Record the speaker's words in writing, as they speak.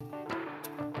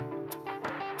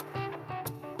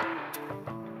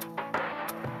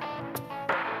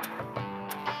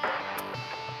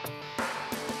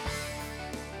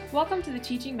Welcome to the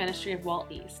teaching ministry of Walt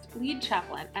East, lead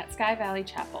chaplain at Sky Valley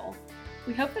Chapel.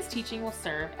 We hope this teaching will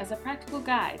serve as a practical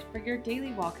guide for your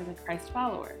daily walk as a Christ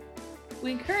follower.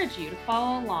 We encourage you to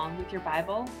follow along with your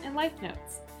Bible and life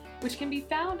notes, which can be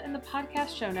found in the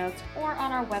podcast show notes or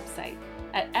on our website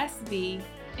at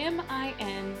svmin.com.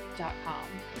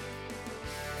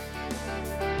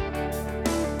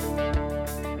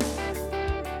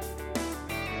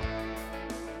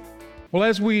 Well,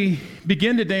 as we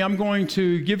begin today, I'm going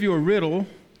to give you a riddle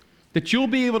that you'll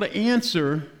be able to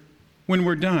answer when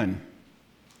we're done.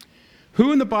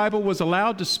 Who in the Bible was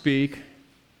allowed to speak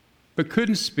but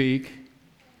couldn't speak,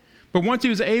 but once he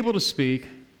was able to speak,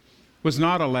 was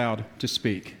not allowed to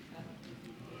speak?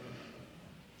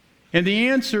 And the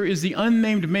answer is the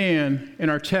unnamed man in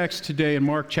our text today in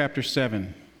Mark chapter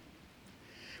 7.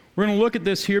 We're going to look at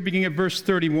this here beginning at verse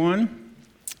 31.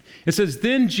 It says,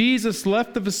 "Then Jesus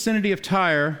left the vicinity of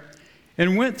Tyre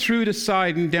and went through to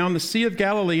Sidon down the Sea of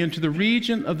Galilee into the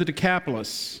region of the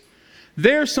Decapolis.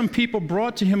 There some people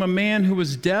brought to him a man who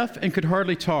was deaf and could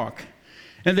hardly talk,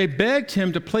 and they begged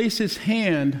him to place his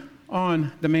hand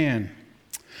on the man.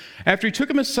 After he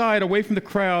took him aside away from the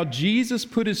crowd, Jesus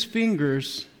put his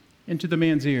fingers into the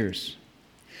man's ears.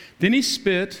 Then he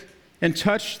spit and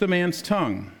touched the man's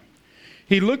tongue.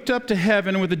 He looked up to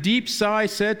heaven and with a deep sigh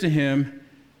said to him,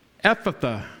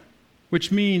 'Ephphatha,'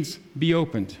 which means be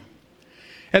opened.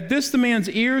 At this the man's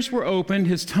ears were opened,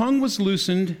 his tongue was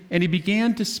loosened, and he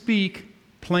began to speak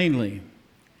plainly.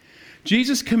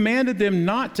 Jesus commanded them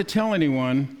not to tell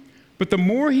anyone, but the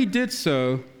more he did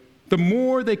so, the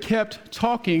more they kept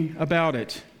talking about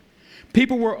it.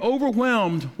 People were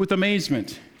overwhelmed with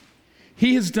amazement.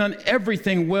 'He has done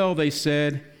everything well,' they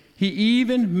said. 'He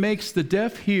even makes the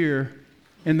deaf hear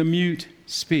and the mute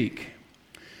speak.'"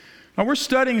 Now, we're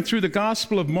studying through the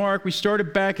Gospel of Mark. We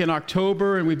started back in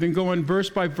October, and we've been going verse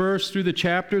by verse through the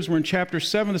chapters. We're in chapter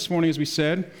 7 this morning, as we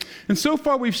said. And so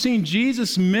far, we've seen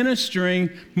Jesus ministering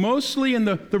mostly in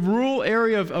the rural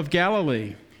area of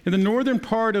Galilee, in the northern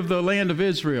part of the land of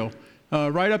Israel,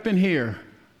 right up in here.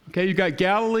 Okay, you've got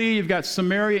Galilee, you've got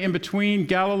Samaria in between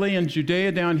Galilee and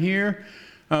Judea down here.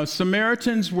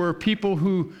 Samaritans were people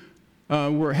who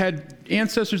had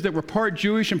ancestors that were part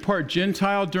Jewish and part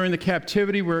Gentile during the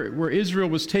captivity where Israel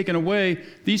was taken away.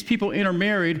 These people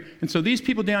intermarried, and so these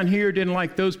people down here didn't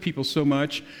like those people so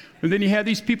much. And then you had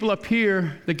these people up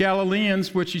here, the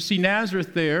Galileans, which you see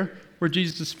Nazareth there, where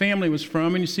Jesus' family was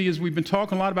from, and you see, as we've been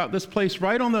talking a lot about this place,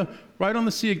 right on the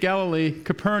Sea of Galilee,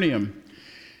 Capernaum.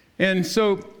 And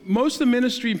so most of the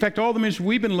ministry, in fact, all the ministry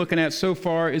we've been looking at so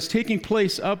far is taking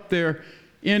place up there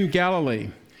in Galilee.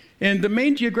 And the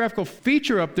main geographical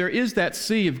feature up there is that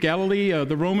Sea of Galilee.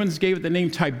 The Romans gave it the name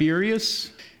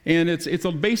Tiberias, and it's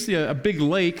basically a big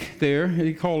lake there,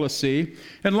 they call it a sea.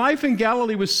 And life in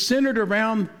Galilee was centered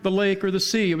around the lake or the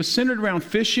sea. It was centered around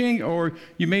fishing, or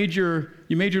you made your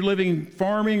living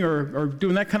farming or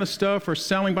doing that kind of stuff, or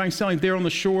buying, selling there on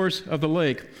the shores of the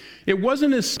lake. It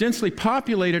wasn't as densely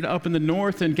populated up in the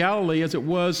north in Galilee as it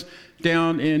was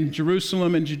down in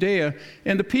Jerusalem and Judea.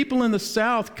 And the people in the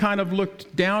south kind of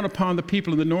looked down upon the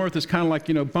people in the north as kind of like,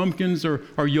 bumpkins or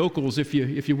yokels, if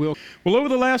you will. Well, over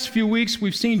the last few weeks,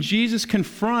 we've seen Jesus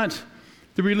confront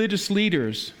the religious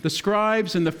leaders, the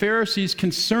scribes and the Pharisees,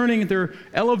 concerning their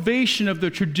elevation of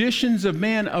the traditions of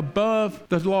man above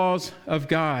the laws of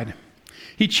God.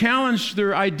 He challenged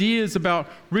their ideas about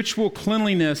ritual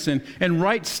cleanliness and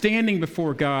right standing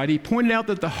before God. He pointed out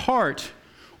that the heart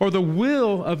or the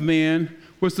will of man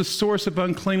was the source of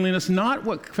uncleanliness, not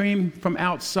what came from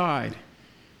outside.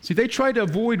 See, they tried to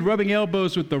avoid rubbing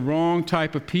elbows with the wrong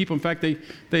type of people. In fact,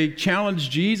 they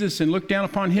challenged Jesus and looked down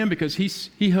upon him because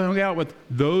he hung out with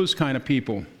those kind of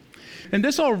people. And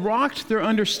this all rocked their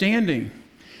understanding.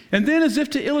 And then, as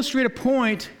if to illustrate a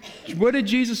point, what did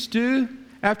Jesus do?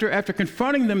 After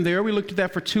confronting them there, we looked at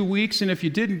that for 2 weeks, and if you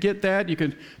didn't get that, you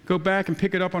can go back and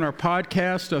pick it up on our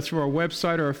podcast through our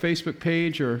website or our Facebook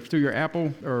page or through your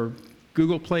Apple or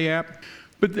Google Play app.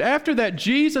 But after that,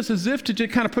 Jesus, as if to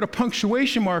just kind of put a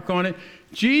punctuation mark on it,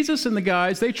 Jesus and the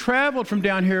guys, they traveled from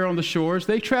down here on the shores.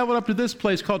 They traveled up to this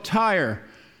place called Tyre.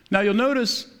 Now, you'll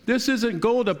notice this isn't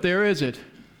gold up there, is it?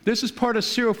 This is part of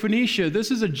Syrophoenicia. This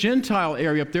is a Gentile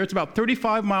area up there. It's about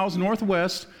 35 miles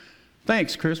northwest.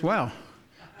 Thanks, Chris. Wow.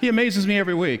 He amazes me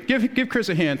every week. Give Chris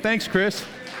a hand. Thanks, Chris.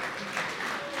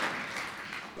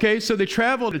 Okay, so they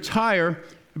traveled to Tyre,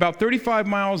 about 35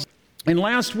 miles. And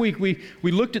last week, we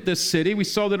looked at this city. We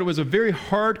saw that it was a very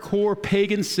hardcore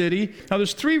pagan city. Now,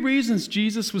 there's 3 reasons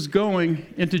Jesus was going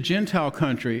into Gentile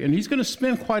country, and he's going to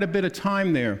spend quite a bit of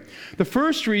time there. The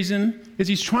first reason is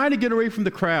he's trying to get away from the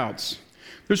crowds.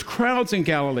 There's crowds in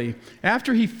Galilee.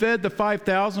 After he fed the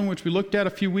 5,000, which we looked at a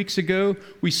few weeks ago,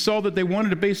 we saw that they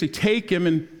wanted to basically take him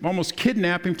and almost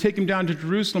kidnap him, take him down to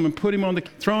Jerusalem and put him on the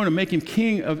throne and make him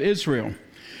king of Israel.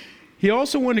 He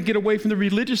also wanted to get away from the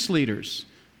religious leaders.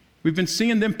 We've been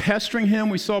seeing them pestering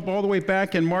him. We saw all the way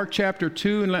back in Mark chapter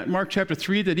 2 and Mark chapter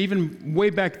 3 that even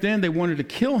way back then they wanted to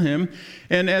kill him.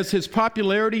 And as his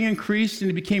popularity increased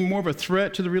and he became more of a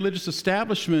threat to the religious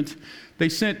establishment, they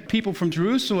sent people from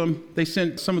Jerusalem. They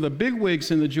sent some of the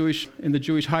bigwigs in the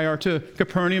Jewish hierarchy to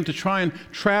Capernaum to try and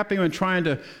trap him and trying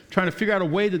to figure out a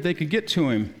way that they could get to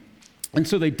him. And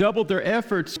so they doubled their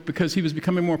efforts because he was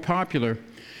becoming more popular.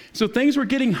 So things were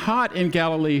getting hot in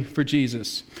Galilee for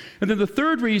Jesus. And then the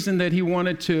third reason that he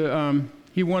wanted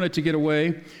to get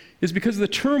away is because of the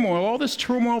turmoil, all this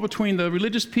turmoil between the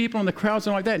religious people and the crowds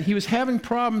and like that. He was having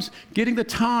problems getting the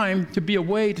time to be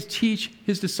away to teach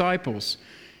his disciples.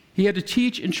 He had to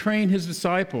teach and train his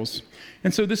disciples.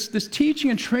 And so this teaching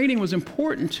and training was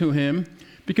important to him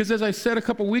because, as I said a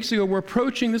couple weeks ago,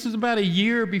 this is about a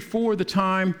year before the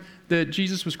time that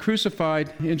Jesus was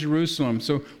crucified in Jerusalem.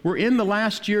 So we're in the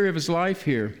last year of his life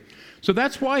here. So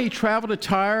that's why he traveled to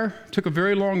Tyre, took a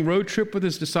very long road trip with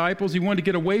his disciples. He wanted to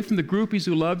get away from the groupies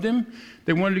who loved him.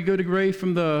 They wanted to go away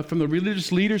from the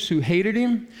religious leaders who hated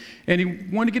him. And he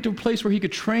wanted to get to a place where he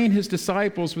could train his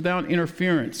disciples without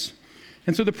interference.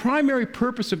 And so the primary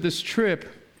purpose of this trip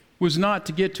was not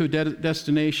to get to a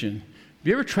destination. Have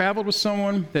you ever traveled with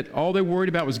someone that all they worried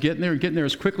about was getting there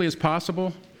as quickly as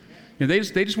possible? You know,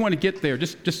 they just want to get there,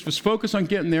 just focus on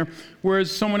getting there, whereas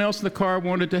someone else in the car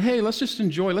wanted to, hey, let's just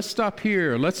enjoy, let's stop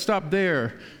here, let's stop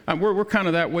there. We're kind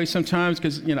of that way sometimes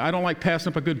because, I don't like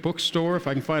passing up a good bookstore if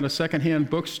I can find a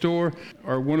secondhand bookstore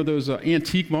or one of those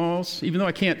antique malls. Even though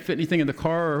I can't fit anything in the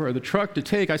car or the truck to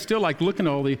take, I still like looking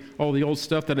at all the old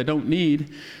stuff that I don't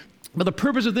need. But the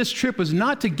purpose of this trip was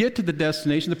not to get to the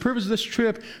destination. The purpose of this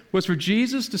trip was for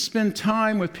Jesus to spend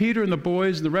time with Peter and the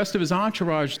boys and the rest of his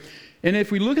entourage. And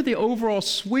if we look at the overall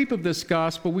sweep of this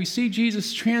gospel, we see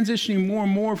Jesus transitioning more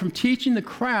and more from teaching the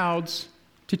crowds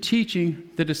to teaching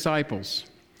the disciples.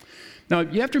 Now,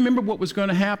 you have to remember what was going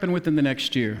to happen within the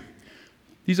next year.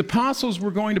 These apostles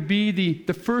were going to be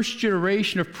the first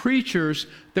generation of preachers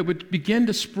that would begin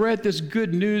to spread this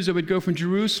good news that would go from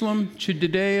Jerusalem to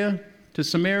Judea to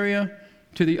Samaria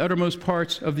to the uttermost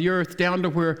parts of the earth, down to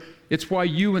where it's why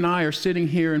you and I are sitting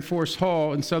here in Forest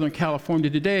Hall in Southern California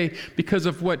today, because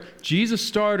of what Jesus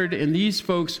started and these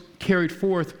folks carried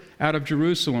forth out of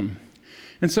Jerusalem.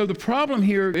 And so the problem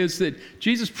here is that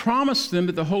Jesus promised them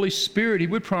that the Holy Spirit, he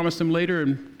would promise them later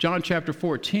in John chapter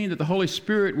 14, that the Holy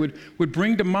Spirit would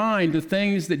bring to mind the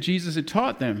things that Jesus had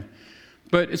taught them.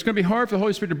 But it's going to be hard for the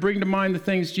Holy Spirit to bring to mind the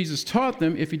things Jesus taught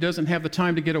them if he doesn't have the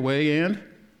time to get away and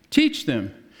teach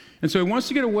them. And so he wants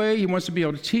to get away, he wants to be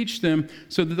able to teach them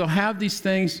so that they'll have these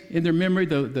things in their memory,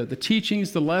 the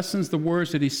teachings, the lessons, the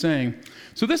words that he's saying.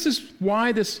 So this is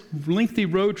why this lengthy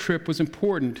road trip was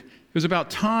important. It was about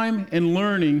time and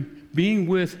learning, being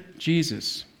with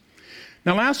Jesus.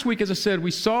 Now last week, as I said,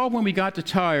 we saw when we got to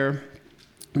Tyre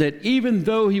that even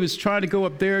though he was trying to go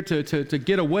up there to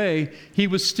get away, he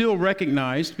was still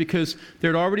recognized because there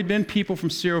had already been people from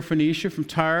Syrophoenicia, from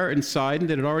Tyre and Sidon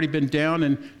that had already been down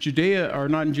in Judea, or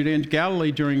not in Judea, in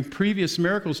Galilee during previous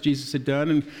miracles Jesus had done.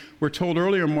 And we're told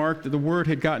earlier, Mark, that the word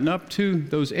had gotten up to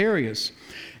those areas.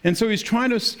 And so he's trying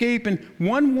to escape, and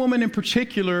one woman in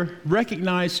particular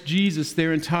recognized Jesus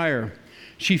there in Tyre.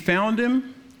 She found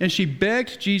him, and she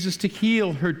begged Jesus to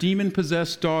heal her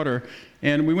demon-possessed daughter.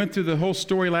 And we went through the whole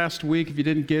story last week. If you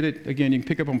didn't get it, again, you can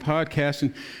pick up on podcasts.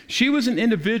 And she was an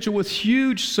individual with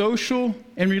huge social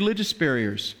and religious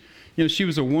barriers. She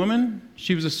was a woman.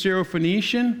 She was a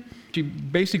Syrophoenician. She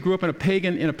basically grew up in a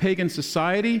pagan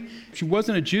society. She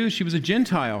wasn't a Jew. She was a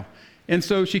Gentile. And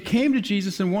so she came to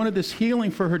Jesus and wanted this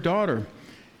healing for her daughter.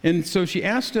 And so she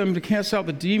asked him to cast out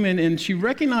the demon, and she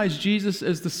recognized Jesus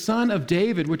as the son of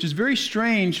David, which is very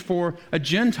strange for a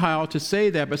Gentile to say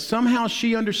that, but somehow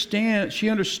she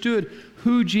understood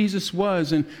who Jesus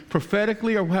was, and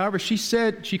prophetically or however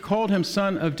she called him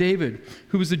son of David,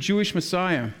 who was the Jewish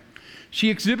Messiah. She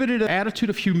exhibited an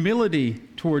attitude of humility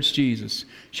towards Jesus.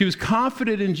 She was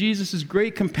confident in Jesus'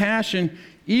 great compassion,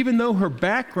 even though her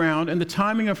background and the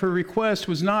timing of her request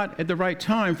was not at the right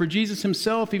time. For Jesus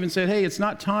himself even said, hey, it's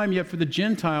not time yet for the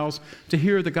Gentiles to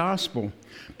hear the gospel.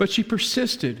 But she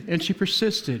persisted, and she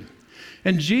persisted.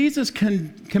 And Jesus,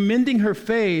 commending her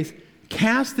faith,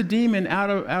 cast the demon out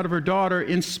of her daughter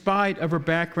in spite of her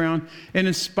background and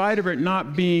in spite of it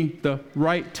not being the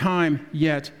right time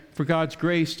yet for God's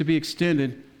grace to be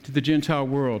extended to the Gentile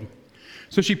world.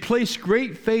 So she placed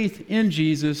great faith in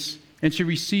Jesus, and she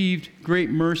received great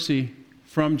mercy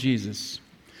from Jesus.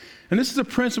 And this is a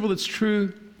principle that's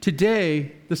true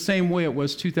today the same way it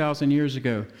was 2,000 years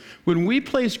ago. When we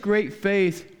place great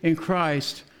faith in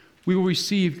Christ, we will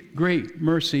receive great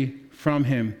mercy from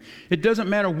him. It doesn't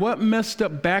matter what messed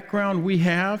up background we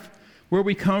have, where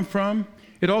we come from.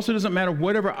 It also doesn't matter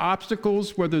whatever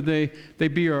obstacles, whether they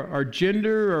be our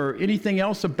gender or anything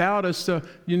else about us.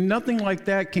 Nothing like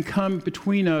that can come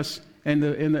between us and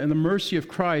the mercy of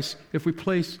Christ if we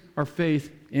place our faith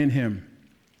in him.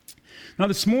 Now,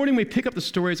 this morning we pick up the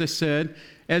story, as I said,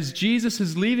 as Jesus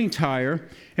is leaving Tyre,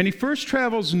 and he first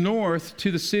travels north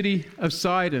to the city of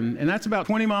Sidon, and that's about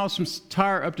 20 miles from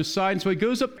Tyre up to Sidon. So he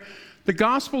goes up. The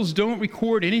Gospels don't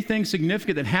record anything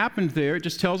significant that happened there. It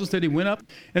just tells us that he went up.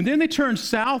 And then they turn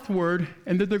southward,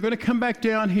 and that they're going to come back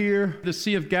down here, the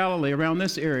Sea of Galilee, around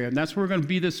this area, and that's where we're going to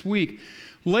be this week.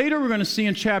 Later, we're going to see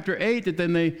in chapter 8 that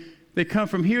then they come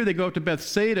from here, they go up to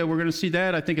Bethsaida. We're going to see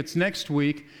that, I think it's next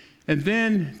week. And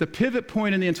then the pivot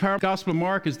point in the entire Gospel of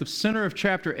Mark is the center of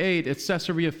chapter 8 at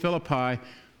Caesarea Philippi,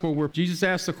 where Jesus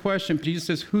asks the question, Jesus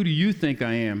says, "Who do you think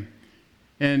I am?"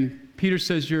 And Peter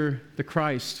says, "You're the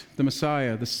Christ, the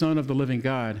Messiah, the Son of the living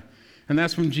God." And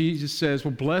that's when Jesus says,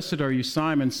 "Well, blessed are you,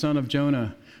 Simon, son of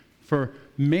Jonah, for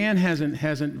man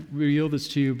hasn't revealed this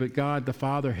to you, but God the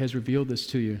Father has revealed this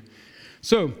to you."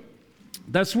 So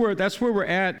that's where we're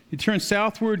at. You turn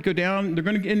southward, go down. They're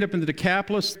going to end up in the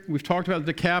Decapolis. We've talked about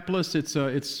the Decapolis.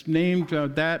 It's named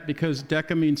that because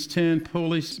Deca means 10,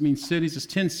 polis means cities. It's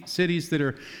 10 cities that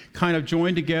are kind of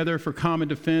joined together for common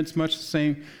defense, much the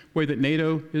same way that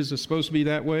NATO is supposed to be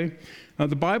that way.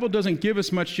 The Bible doesn't give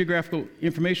us much geographical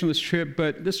information on this trip,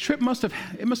 but this trip must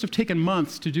have taken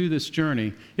months to do this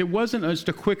journey. It wasn't just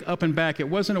a quick up and back. It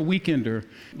wasn't a weekender.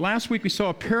 Last week we saw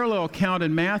a parallel account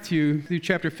in Matthew through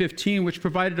chapter 15, which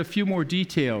provided a few more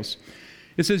details.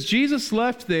 It says, Jesus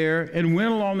left there and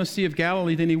went along the Sea of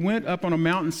Galilee. Then he went up on a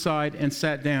mountainside and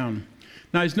sat down.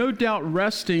 Now, he's no doubt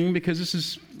resting because this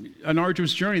is an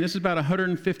arduous journey. This is about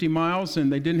 150 miles, and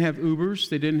they didn't have Ubers.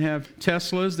 They didn't have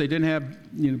Teslas. They didn't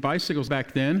have bicycles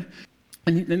back then.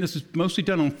 And this is mostly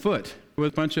done on foot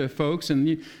with a bunch of folks. And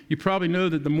you probably know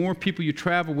that the more people you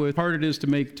travel with, the harder it is to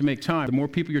make time. The more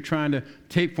people you're trying to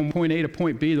take from point A to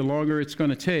point B, the longer it's going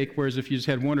to take. Whereas if you just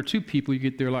had one or two people, you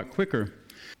get there a lot quicker.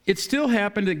 It still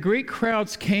happened that great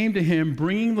crowds came to him,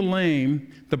 bringing the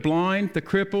lame, the blind, the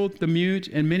crippled, the mute,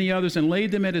 and many others, and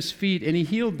laid them at his feet, and he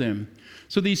healed them.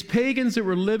 So these pagans that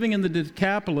were living in the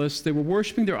Decapolis, they were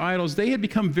worshiping their idols, they had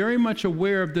become very much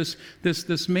aware of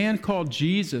this man called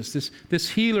Jesus, this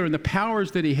healer, and the powers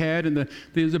that he had, and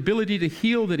the ability to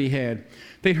heal that he had.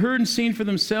 They heard and seen for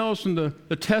themselves from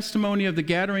the testimony of the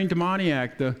Gadarene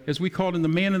demoniac, as we called him, the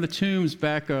man in the tombs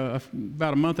back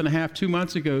about a month and a half, 2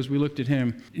 months ago as we looked at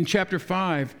him in chapter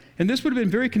 5. And this would have been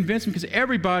very convincing because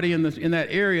everybody in that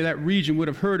area, that region, would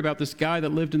have heard about this guy that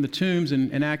lived in the tombs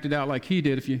and acted out like he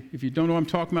did. If you don't know what I'm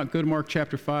talking about, go to Mark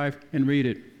chapter 5 and read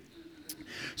it.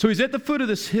 So he's at the foot of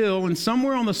this hill, and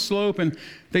somewhere on the slope, and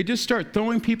they just start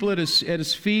throwing people at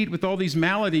his feet with all these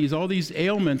maladies, all these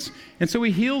ailments. And so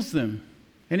he heals them.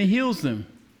 And he heals them,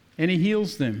 and he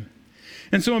heals them.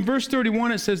 And so in verse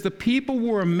 31 it says, the people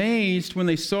were amazed when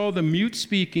they saw the mute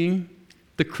speaking,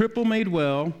 the cripple made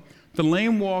well, the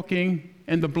lame walking,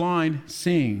 and the blind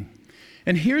seeing.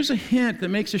 And here's a hint that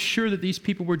makes us sure that these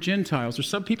people were Gentiles. Or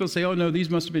some people say, oh no, these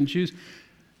must have been Jews.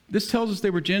 This tells us they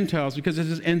were Gentiles because it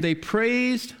says, and they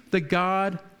praised the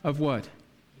God of what?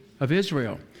 Of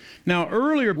Israel. Now,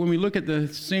 earlier, when we look at the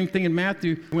same thing in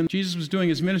Matthew, when Jesus was doing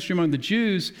his ministry among the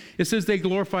Jews, it says they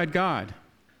glorified God.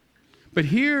 But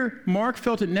here, Mark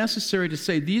felt it necessary to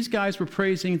say these guys were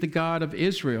praising the God of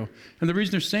Israel. And the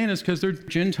reason they're saying this is because they're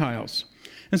Gentiles.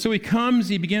 And so he comes,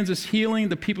 he begins his healing.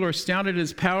 The people are astounded at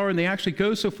his power, and they actually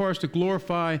go so far as to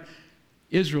glorify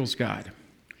Israel's God.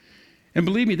 And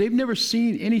believe me, they've never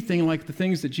seen anything like the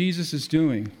things that Jesus is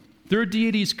doing. Their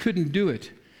deities couldn't do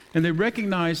it. And they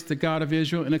recognize the God of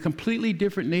Israel in a completely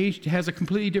different nature, has a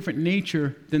completely different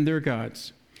nature than their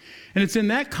gods. And it's in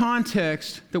that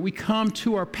context that we come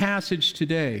to our passage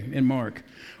today in Mark.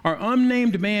 Our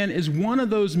unnamed man is one of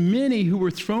those many who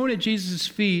were thrown at Jesus'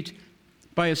 feet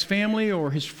by his family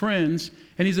or his friends,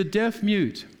 and he's a deaf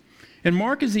mute. And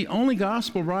Mark is the only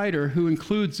gospel writer who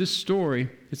includes this story.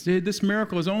 This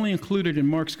miracle is only included in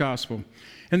Mark's gospel.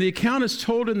 And the account is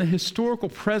told in the historical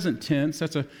present tense.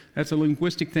 That's a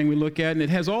linguistic thing we look at. And it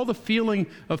has all the feeling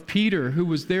of Peter, who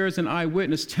was there as an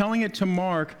eyewitness, telling it to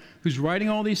Mark, who's writing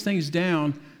all these things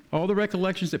down, all the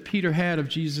recollections that Peter had of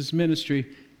Jesus'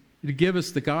 ministry, to give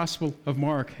us the gospel of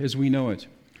Mark as we know it.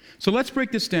 So let's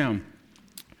break this down.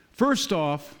 First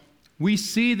off, we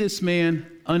see this man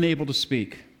unable to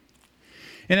speak.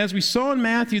 And as we saw in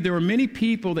Matthew, there were many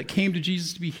people that came to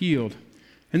Jesus to be healed.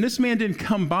 And this man didn't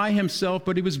come by himself,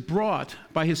 but he was brought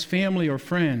by his family or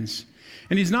friends.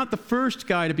 And he's not the first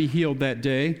guy to be healed that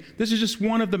day. This is just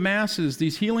one of the masses.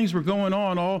 These healings were going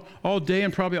on all day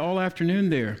and probably all afternoon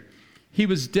there. He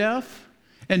was deaf,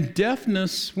 and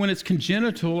deafness, when it's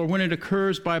congenital or when it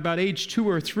occurs by about age 2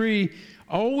 or 3,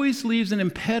 always leaves an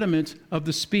impediment of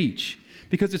the speech,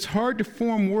 because it's hard to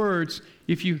form words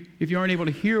if you aren't able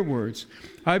to hear words.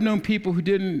 I've known people who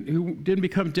didn't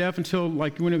become deaf until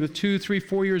like when they were 2, 3,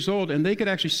 4 years old, and they could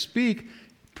actually speak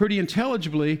pretty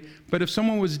intelligibly, but if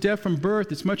someone was deaf from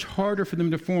birth, it's much harder for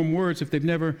them to form words if they've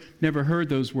never heard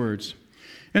those words.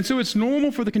 And so it's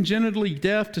normal for the congenitally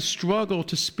deaf to struggle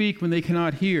to speak when they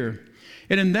cannot hear.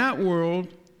 And in that world,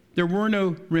 there were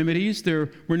no remedies, there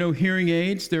were no hearing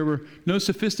aids, there were no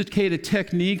sophisticated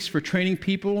techniques for training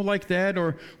people like that,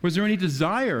 or was there any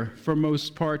desire, for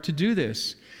most part, to do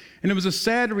this? And it was a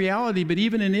sad reality, but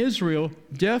even in Israel,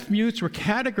 deaf mutes were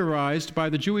categorized by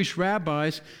the Jewish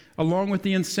rabbis along with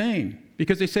the insane,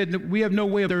 because they said that we have no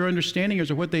way of their understanding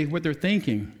or what they're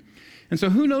thinking. And so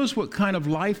who knows what kind of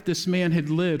life this man had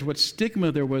lived, what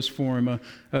stigma there was for him,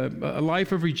 a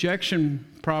life of rejection,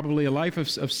 probably a life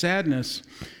of sadness.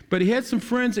 But he had some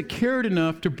friends that cared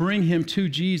enough to bring him to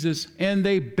Jesus, and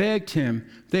they begged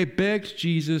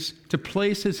Jesus to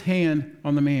place his hand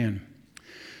on the man.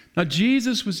 Now,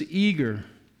 Jesus was eager.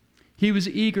 He was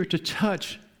eager to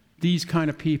touch these kind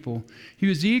of people. He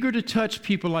was eager to touch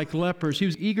people like lepers. He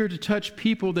was eager to touch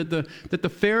people that the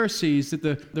Pharisees, that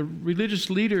the religious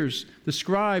leaders, the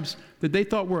scribes, that they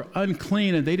thought were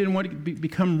unclean, and they didn't want to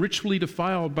become ritually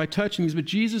defiled by touching these. But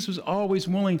Jesus was always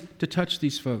willing to touch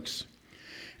these folks.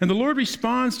 And the Lord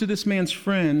responds to this man's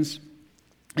friends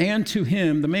and to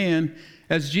him, the man,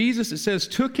 as Jesus, it says,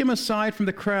 took him aside from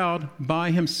the crowd by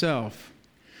himself.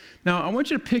 Now, I want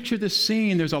you to picture this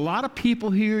scene. There's a lot of people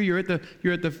here. You're at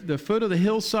the foot of the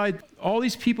hillside. All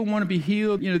these people want to be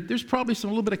healed. You know, there's probably a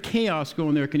little bit of chaos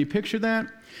going there. Can you picture that?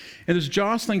 And there's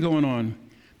jostling going on.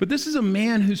 But this is a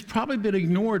man who's probably been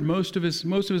ignored most of his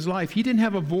life. He didn't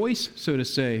have a voice, so to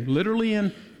say, literally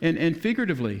and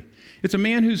figuratively. It's a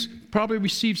man who's probably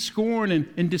received scorn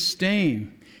and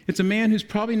disdain. It's a man who's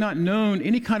probably not known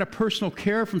any kind of personal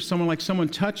care from someone, like someone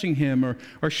touching him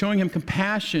or showing him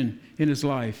compassion in his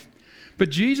life. But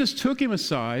Jesus took him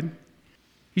aside.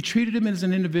 He treated him as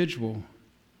an individual.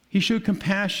 He showed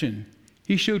compassion.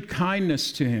 He showed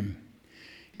kindness to him.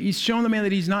 He's shown the man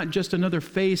that he's not just another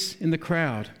face in the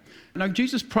crowd. Now,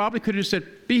 Jesus probably could have just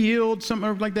said, be healed,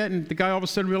 something like that, and the guy all of a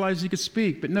sudden realized he could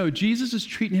speak. But no, Jesus is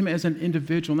treating him as an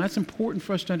individual, and that's important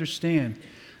for us to understand.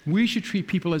 We should treat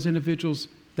people as individuals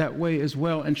that way as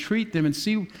well, and treat them and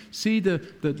see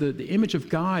the image of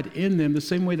God in them the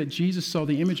same way that Jesus saw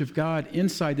the image of God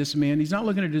inside this man. He's not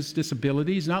looking at his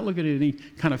disability. He's not looking at any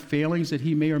kind of failings that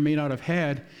he may or may not have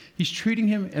had. He's treating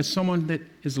him as someone that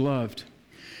is loved.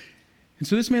 And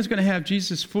so this man's going to have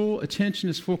Jesus' full attention,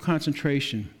 his full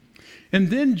concentration. And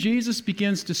then Jesus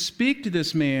begins to speak to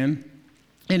this man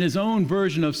in his own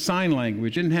version of sign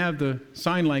language. He didn't have the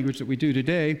sign language that we do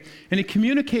today. And he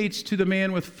communicates to the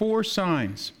man with 4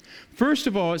 signs. First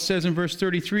of all, it says in verse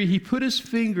 33, he put his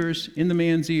fingers in the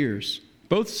man's ears,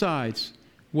 both sides.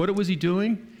 What was he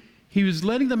doing? He was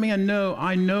letting the man know,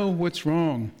 I know what's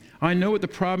wrong. I know what the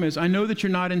problem is. I know that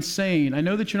you're not insane. I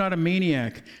know that you're not a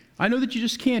maniac. I know that you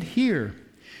just can't hear.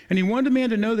 And he wanted the man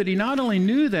to know that he not only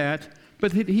knew that,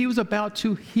 but that he was about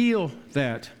to heal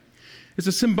that. It's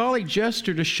a symbolic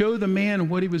gesture to show the man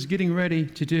what he was getting ready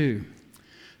to do.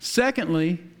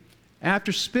 Secondly,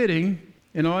 after spitting,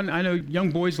 and I know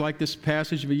young boys like this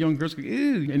passage, but young girls go,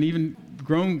 ew, and even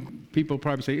grown people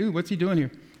probably say, ew, what's he doing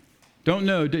here? Don't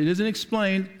know. It isn't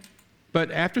explained.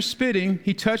 But after spitting,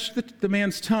 he touched the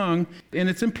man's tongue, and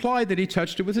it's implied that he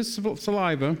touched it with his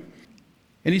saliva.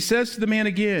 And he says to the man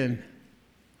again,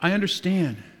 I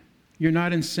understand. You're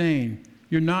not insane.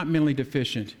 You're not mentally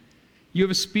deficient. You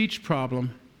have a speech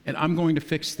problem, and I'm going to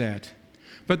fix that.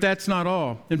 But that's not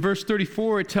all. In verse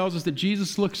 34, it tells us that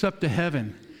Jesus looks up to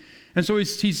heaven. And so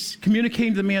he's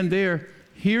communicating to the man there,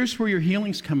 here's where your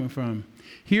healing's coming from.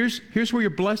 Here's where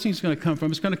your blessing's going to come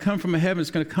from. It's going to come from heaven.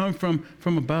 It's going to come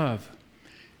from above.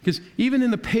 Because even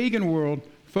in the pagan world,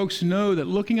 folks know that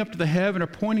looking up to the heaven or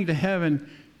pointing to heaven,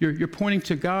 you're pointing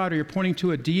to God or you're pointing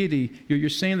to a deity. You're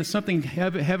saying that something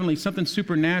heavenly, something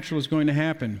supernatural is going to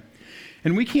happen.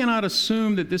 And we cannot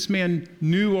assume that this man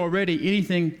knew already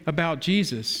anything about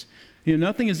Jesus.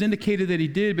 Nothing is indicated that he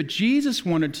did, but Jesus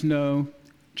wanted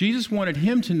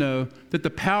him to know that the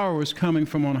power was coming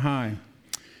from on high.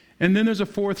 And then there's a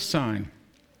 4th sign.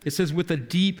 It says, with a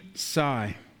deep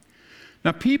sigh.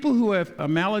 Now, people who have a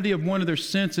malady of one of their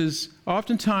senses,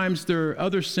 oftentimes their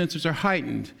other senses are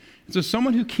heightened. So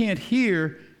someone who can't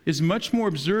hear is much more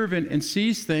observant and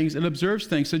sees things and observes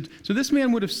things. So this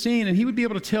man would have seen, and he would be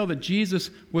able to tell that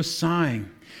Jesus was sighing.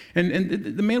 And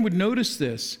the man would notice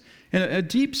this. And a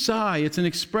deep sigh, it's an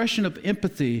expression of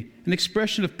empathy, an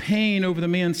expression of pain over the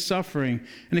man's suffering,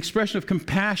 an expression of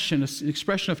compassion, an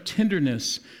expression of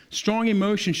tenderness, strong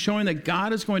emotion showing that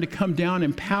God is going to come down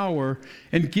in power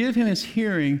and give him his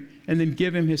hearing and then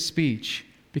give him his speech,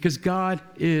 because God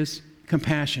is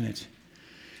compassionate.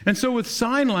 And so with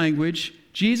sign language,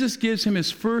 Jesus gives him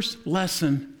his first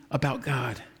lesson about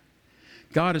God.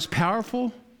 God is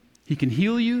powerful, he can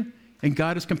heal you, and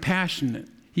God is compassionate.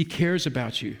 He cares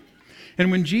about you. And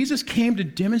when Jesus came to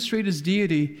demonstrate his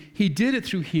deity, he did it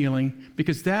through healing,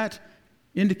 because that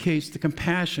indicates the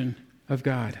compassion of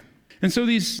God. And so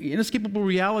these inescapable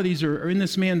realities are in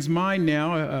this man's mind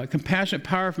now. A compassionate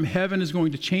power from heaven is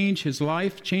going to change his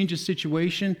life, change his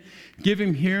situation, give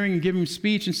him hearing and give him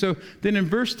speech. And so then in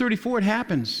verse 34 it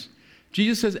happens.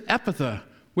 Jesus says ephphatha,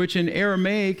 which in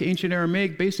Aramaic, ancient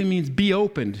Aramaic, basically means be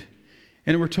opened.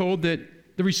 And we're told that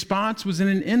the response was in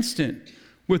an instant.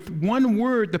 With one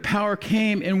word, the power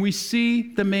came, and we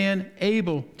see the man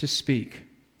able to speak.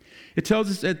 It tells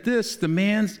us at this, the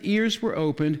man's ears were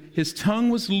opened, his tongue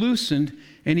was loosened,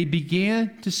 and he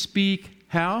began to speak,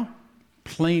 how?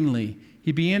 Plainly.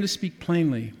 He began to speak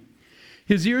plainly.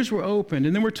 His ears were opened,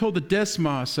 and then we're told the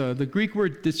desmos, the Greek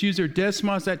word that's used there,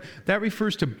 desmos, that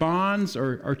refers to bonds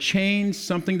or chains,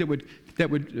 something that would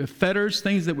fetters,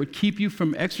 things that would keep you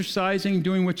from exercising,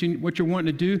 doing what you're wanting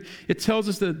to do. It tells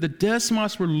us that the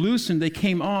desmos were loosened, they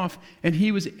came off, and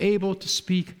he was able to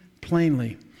speak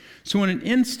plainly. So in an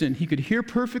instant, he could hear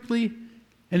perfectly,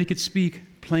 and he could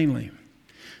speak plainly.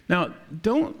 Now,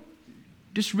 don't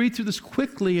just read through this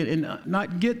quickly and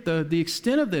not get the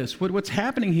extent of this, what's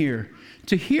happening here.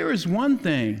 To hear is one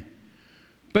thing,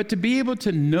 but to be able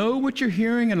to know what you're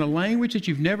hearing in a language that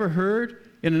you've never heard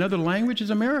in another language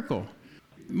is a miracle.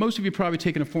 Most of you probably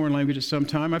taken a foreign language at some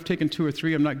time. I've taken 2 or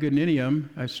 3. I'm not good in any of them.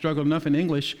 I've struggled enough in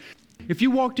English. If you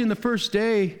walked in the first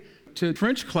day to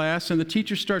French class and the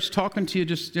teacher starts talking to you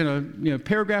just in a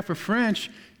paragraph of French,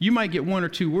 you might get 1 or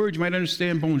 2 words. You might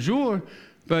understand bonjour,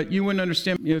 but you wouldn't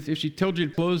understand if she told you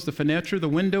to close the fenêtre, the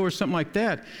window, or something like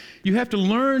that. You have to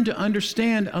learn to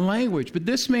understand a language. But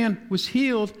this man was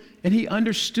healed, and he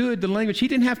understood the language. He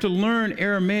didn't have to learn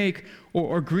Aramaic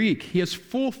or Greek. He has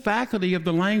full faculty of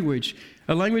the language,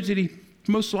 a language that he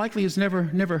most likely has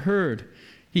never heard.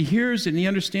 He hears it and he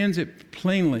understands it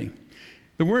plainly.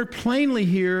 The word plainly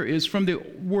here is from the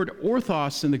word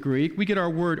orthos in the Greek. We get our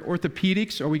word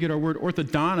orthopedics, or we get our word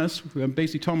orthodontist,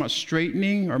 basically talking about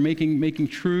straightening or making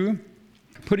true,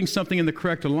 putting something in the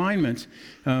correct alignment,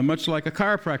 much like a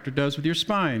chiropractor does with your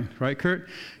spine, right, Kurt?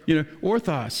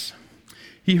 Orthos.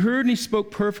 He heard and he spoke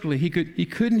perfectly. He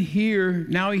couldn't hear,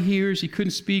 now he hears. He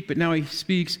couldn't speak, but now he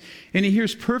speaks. And he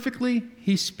hears perfectly,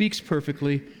 he speaks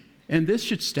perfectly. And this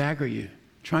should stagger you,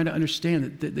 trying to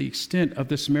understand the extent of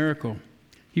this miracle.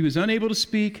 He was unable to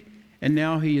speak, and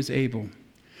now he is able.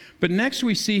 But next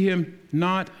we see him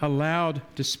not allowed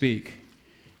to speak.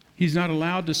 He's not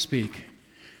allowed to speak.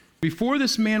 Before,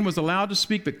 this man was allowed to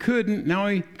speak but couldn't. Now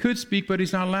he could speak, but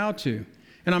he's not allowed to.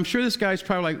 And I'm sure this guy's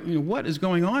probably like, what is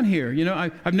going on here?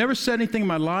 I've never said anything in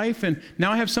my life, and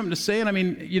now I have something to say. And I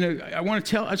mean, I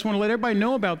just want to let everybody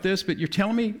know about this, but you're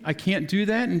telling me I can't do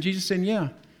that? And Jesus saying, yeah,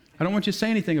 I don't want you to say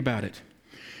anything about it.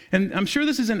 And I'm sure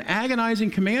this is an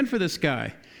agonizing command for this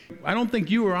guy. I don't think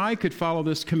you or I could follow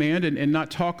this command and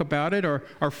not talk about it. Or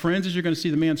our friends, as you're going to see,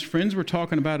 the man's friends were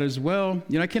talking about it as well.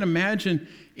 I can't imagine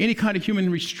any kind of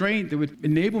human restraint that would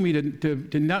enable me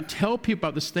to not tell people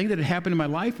about this thing that had happened in my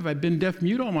life if I'd been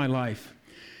deaf-mute all my life.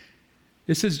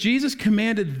 It says, Jesus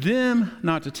commanded them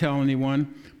not to tell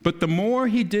anyone, but the more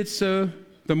he did so,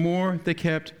 the more they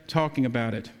kept talking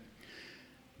about it.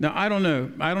 Now, I don't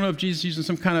know. I don't know if Jesus is using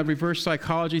some kind of reverse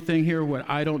psychology thing here or what.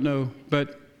 I don't know,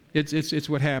 but it's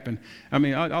what happened. I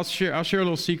mean, I'll share a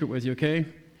little secret with you, okay?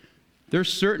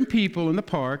 There's certain people in the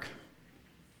park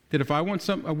that if I want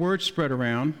a word spread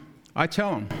around, I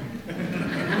tell them.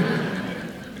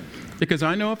 Because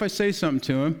I know if I say something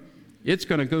to them, it's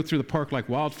going to go through the park like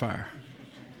wildfire.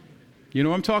 You know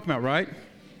what I'm talking about, right?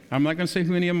 I'm not going to say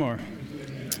who any of them are.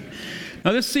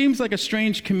 Now, this seems like a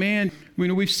strange command.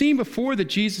 We've seen before that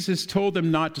Jesus has told them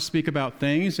not to speak about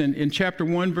things. And in chapter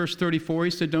 1, verse 34,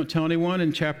 he said, don't tell anyone.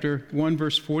 In chapter 1,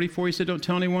 verse 44, he said, don't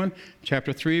tell anyone.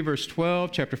 Chapter 3, verse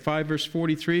 12. Chapter 5, verse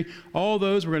 43. All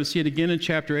those, we're going to see it again in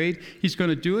chapter 8. He's going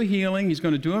to do a healing. He's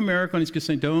going to do a miracle. And he's going to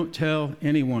say, don't tell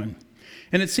anyone.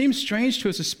 And it seems strange to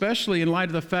us, especially in light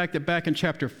of the fact that back in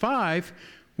chapter 5,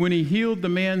 when he healed the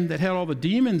man that had all the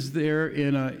demons there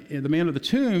in the man of the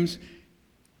tombs,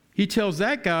 he tells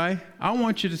that guy, I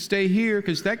want you to stay here,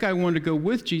 because that guy wanted to go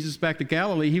with Jesus back to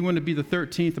Galilee. He wanted to be the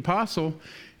 13th apostle.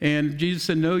 And Jesus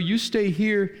said, no, you stay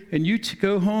here, and you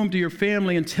go home to your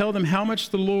family and tell them how much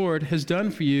the Lord has done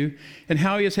for you and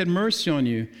how he has had mercy on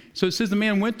you. So it says the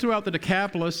man went throughout the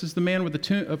Decapolis, as the man with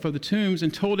for the tombs,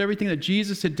 and told everything that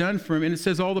Jesus had done for him. And it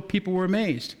says all the people were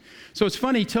amazed. So it's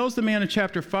funny, he tells the man in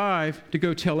chapter 5 to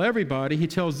go tell everybody. He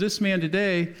tells this man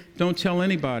today, don't tell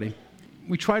anybody.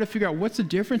 We try to figure out what's the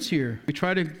difference here. We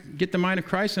try to get the mind of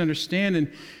Christ and understand,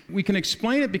 and we can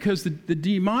explain it because the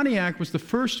demoniac was the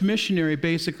first missionary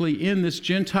basically in this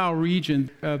Gentile region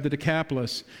of the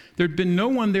Decapolis. There'd been no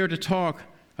one there to talk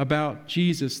about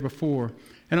Jesus before.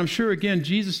 And I'm sure, again,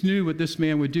 Jesus knew what this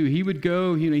man would do. He would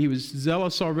go, he was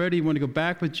zealous already. He wanted to go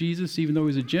back with Jesus, even though he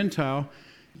was a Gentile.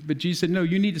 But Jesus said, no,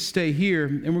 you need to stay here.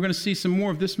 And we're going to see some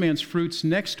more of this man's fruits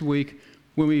next week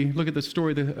when we look at the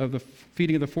story of the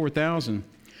feeding of the 4,000.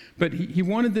 But he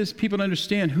wanted this people to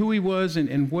understand who he was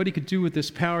and what he could do with this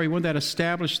power. He wanted that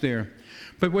established there.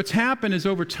 But what's happened is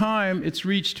over time, it's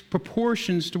reached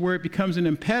proportions to where it becomes an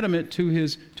impediment to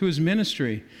his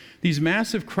ministry. These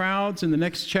massive crowds in the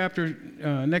next chapter,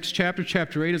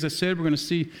 chapter 8, as I said, we're going to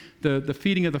see the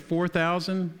feeding of the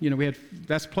 4,000.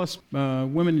 That's plus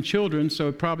women and children, so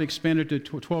it probably expanded to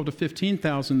 12 to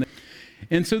 15,000.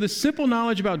 And so the simple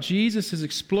knowledge about Jesus has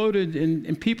exploded,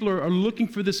 and people are looking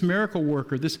for this miracle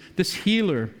worker, this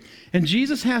healer. And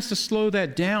Jesus has to slow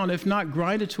that down, if not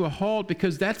grind it to a halt,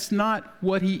 because that's not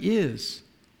what he is.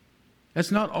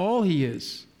 That's not all he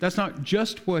is. That's not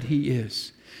just what he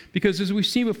is. Because as we've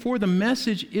seen before, the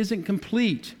message isn't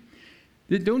complete.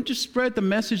 Don't just spread the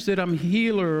message that I'm a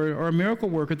healer or a miracle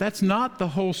worker. That's not the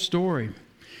whole story.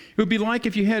 It would be like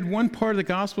if you had one part of the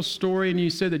gospel story and you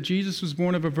said that Jesus was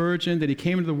born of a virgin, that he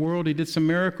came into the world, he did some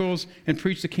miracles and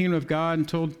preached the kingdom of God and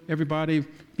told everybody,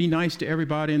 be nice to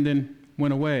everybody, and then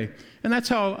went away. And that's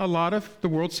how a lot of the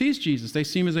world sees Jesus. They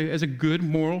see him as a good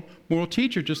moral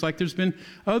teacher, just like there's been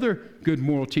other good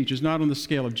moral teachers, not on the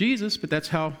scale of Jesus, but that's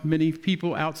how many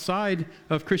people outside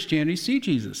of Christianity see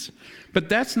Jesus. But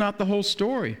that's not the whole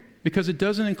story, because it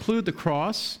doesn't include the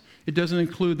cross. It doesn't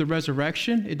include the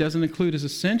resurrection. It doesn't include his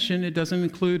ascension. It doesn't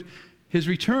include his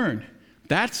return.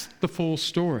 That's the full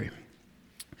story.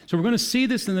 So we're going to see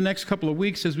this in the next couple of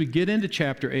weeks as we get into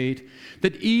chapter 8,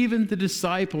 that even the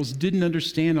disciples didn't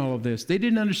understand all of this. They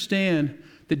didn't understand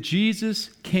that Jesus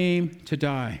came to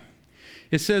die.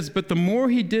 It says, but the more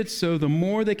he did so, the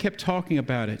more they kept talking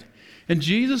about it. And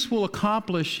Jesus will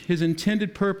accomplish his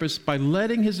intended purpose by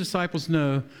letting his disciples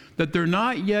know that they're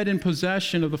not yet in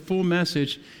possession of the full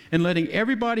message, and letting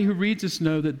everybody who reads this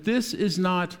know that this is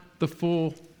not the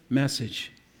full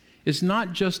message. It's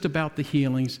not just about the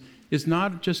healings. It's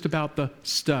not just about the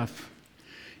stuff.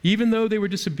 Even though they were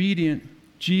disobedient,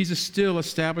 Jesus still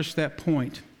established that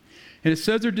point. And it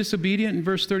says they're disobedient in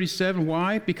verse 37.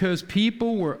 Why? Because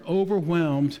people were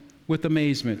overwhelmed with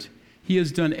amazement. He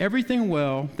has done everything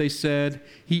well, they said.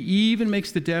 He even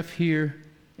makes the deaf hear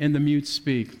and the mute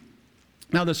speak.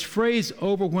 Now, this phrase,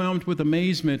 overwhelmed with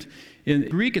amazement, in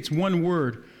Greek, it's one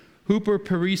word,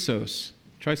 huperperissos.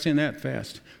 Try saying that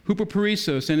fast.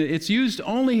 Huperperissos. And it's used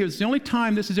only here. It's the only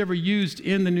time this is ever used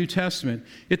in the New Testament.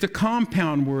 It's a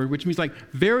compound word, which means like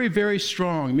very, very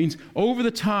strong. It means over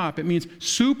the top. It means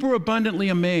super abundantly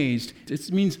amazed.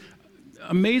 It means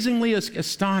amazingly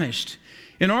astonished.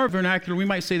 In our vernacular, we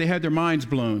might say they had their minds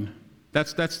blown.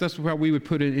 That's how we would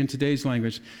put it in today's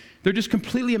language. They're just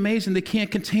completely amazed and they can't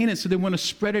contain it, so they want to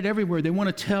spread it everywhere. They want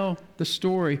to tell the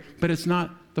story, but it's not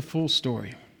the full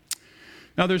story.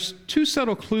 Now, there's two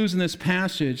subtle clues in this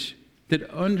passage that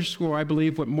underscore, I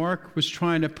believe, what Mark was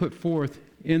trying to put forth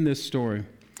in this story.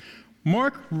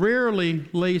 Mark rarely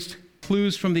lays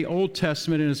clues from the Old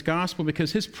Testament in his gospel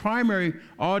because his primary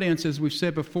audience, as we've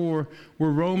said before,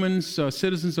 were Romans,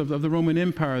 citizens of the Roman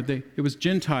Empire. It was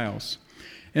Gentiles.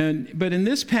 But in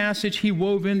this passage, he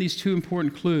wove in these two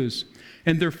important clues.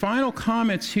 And their final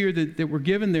comments here that were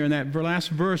given there in that last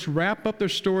verse wrap up their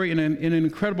story in an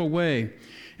incredible way.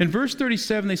 In verse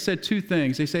 37, they said two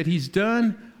things. They said, he's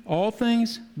done all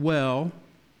things well.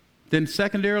 Then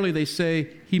secondarily, they say,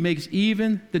 he makes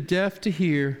even the deaf to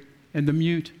hear and the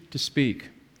mute to speak.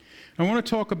 I want to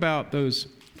talk about those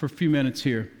for a few minutes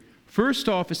here. First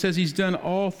off, it says he's done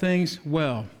all things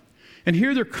well. And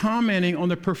here they're commenting on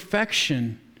the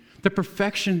perfection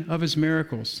of his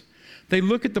miracles. They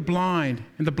look at the blind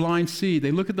and the blind see.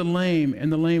 They look at the lame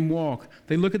and the lame walk.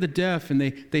 They look at the deaf and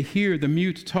they hear the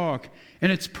mute talk.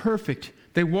 And it's perfect.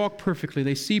 They walk perfectly.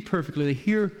 They see perfectly. They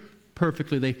hear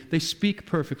perfectly. They speak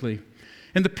perfectly.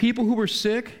 And the people who were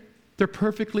sick, they're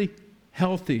perfectly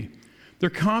healthy. They're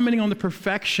commenting on the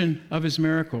perfection of his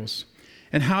miracles.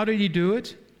 And how did he do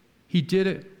it? He did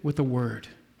it with a word.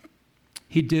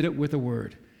 He did it with a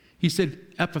word. He said,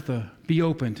 Ephphatha, be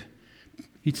opened.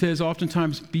 He says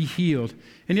oftentimes, be healed.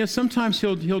 And yes, sometimes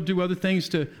he'll do other things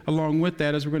along with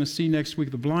that, as we're going to see next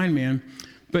week, the blind man.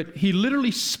 But he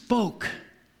literally spoke.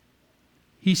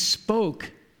 He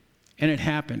spoke, and it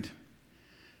happened.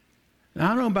 Now, I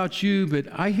don't know about you, but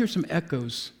I hear some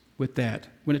echoes with that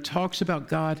when it talks about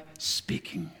God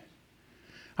speaking.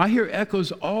 I hear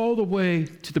echoes all the way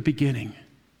to the beginning,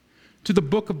 to the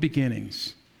book of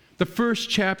beginnings, the first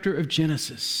chapter of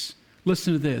Genesis.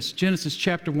 Listen to this, Genesis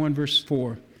chapter 1, verse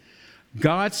 4.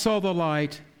 God saw the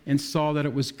light and saw that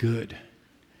it was good.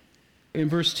 In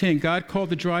verse 10, God called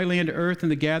the dry land earth,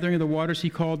 and the gathering of the waters he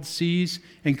called seas,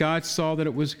 and God saw that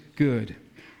it was good.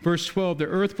 Verse 12, the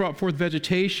earth brought forth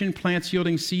vegetation, plants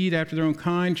yielding seed after their own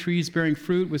kind, trees bearing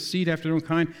fruit with seed after their own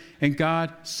kind, and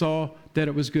God saw that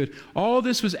it was good. All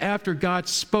this was after God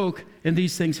spoke, and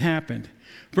these things happened.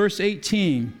 Verse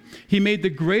 18, he made the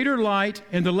greater light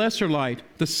and the lesser light,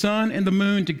 the sun and the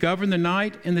moon, to govern the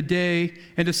night and the day,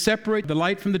 and to separate the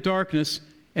light from the darkness,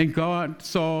 and God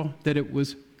saw that it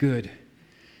was good.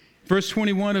 Verse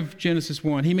 21 of Genesis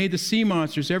 1, he made the sea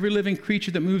monsters, every living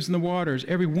creature that moves in the waters,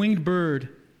 every winged bird,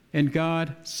 and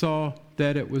God saw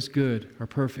that it was good, or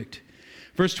perfect.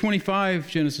 Verse 25,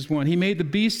 Genesis 1, he made the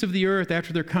beasts of the earth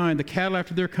after their kind, the cattle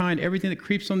after their kind, everything that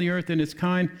creeps on the earth in its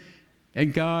kind,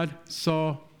 and God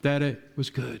saw that it was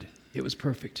good. It was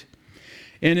perfect.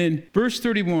 And in verse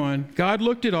 31, God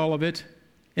looked at all of it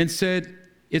and said,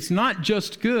 it's not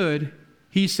just good.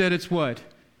 He said it's what?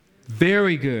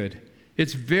 Very good.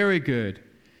 It's very good.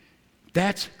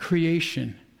 That's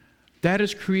creation. That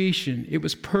is creation. It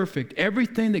was perfect.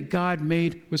 Everything that God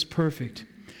made was perfect.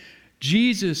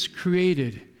 Jesus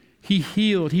created. He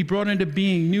healed. He brought into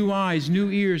being new eyes, new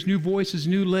ears, new voices,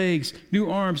 new legs, new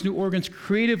arms, new organs,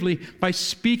 creatively by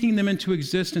speaking them into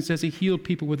existence as he healed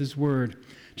people with his word.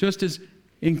 Just as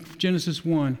in Genesis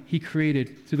 1, he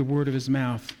created through the word of his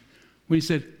mouth. When he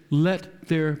said, let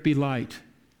there be light,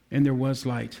 and there was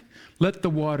light. Let the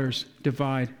waters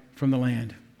divide from the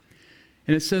land.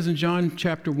 And it says in John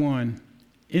chapter 1,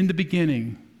 in the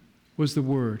beginning was the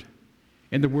Word,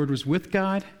 and the Word was with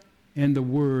God, and the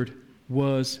Word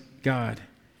was God.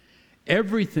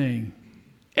 Everything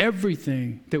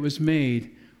that was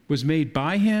made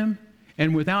by him,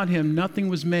 and without him nothing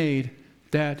was made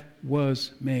that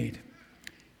was made.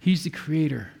 He's the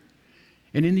creator.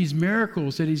 And in these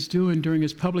miracles that he's doing during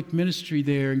his public ministry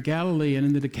there in Galilee and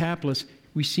in the Decapolis,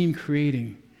 we see him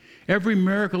creating. Every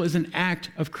miracle is an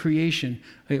act of creation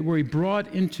where he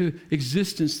brought into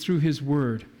existence through his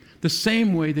word, the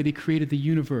same way that he created the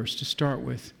universe to start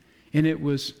with, and it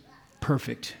was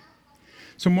perfect.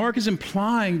 So Mark is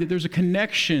implying that there's a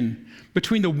connection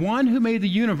between the one who made the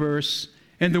universe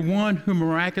and the one who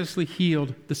miraculously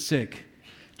healed the sick.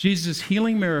 Jesus'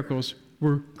 healing miracles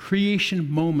were creation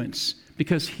moments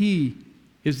because he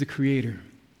is the creator.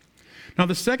 Now,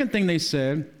 the second thing they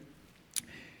said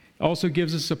also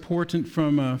gives us a portent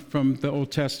from the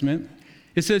Old Testament.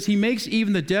 It says, he makes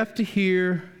even the deaf to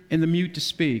hear and the mute to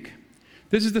speak.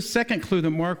 This is the second clue that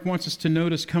Mark wants us to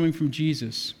notice coming from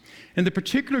Jesus. And the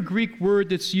particular Greek word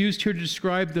that's used here to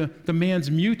describe the man's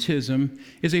mutism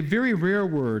is a very rare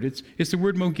word. It's the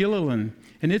word mogililin.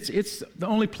 And it's the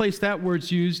only place that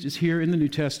word's used is here in the New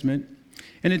Testament.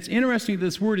 And it's interesting that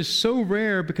this word is so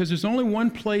rare because there's only one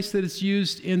place that it's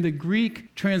used in the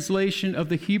Greek translation of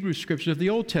the Hebrew scriptures of the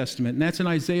Old Testament, and that's in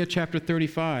Isaiah chapter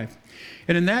 35.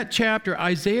 And in that chapter,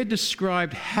 Isaiah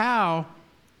described how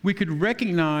we could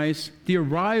recognize the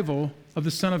arrival of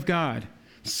the Son of God.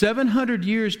 700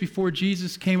 years before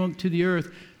Jesus came onto the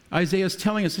earth, Isaiah is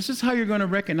telling us this is how you're going to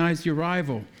recognize the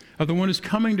arrival of the one who's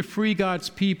coming to free God's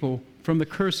people from the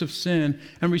curse of sin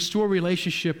and restore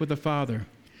relationship with the Father.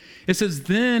 It says,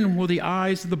 then will the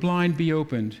eyes of the blind be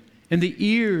opened, and the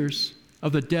ears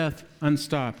of the deaf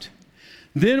unstopped.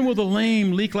 Then will the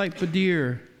lame leap like the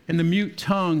deer, and the mute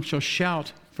tongue shall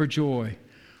shout for joy.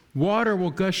 Water will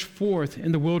gush forth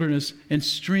in the wilderness, and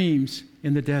streams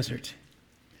in the desert.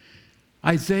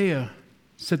 Isaiah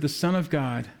said the Son of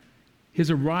God, his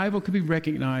arrival could be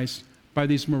recognized by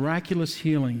these miraculous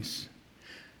healings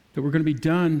that were going to be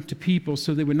done to people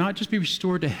so they would not just be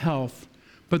restored to health,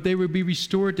 but they would be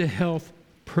restored to health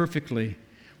perfectly.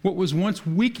 What was once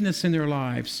weakness in their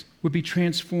lives would be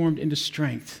transformed into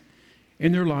strength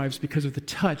in their lives because of the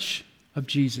touch of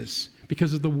Jesus,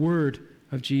 because of the word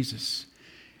of Jesus.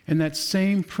 And that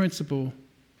same principle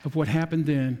of what happened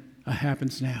then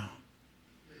happens now.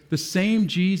 the same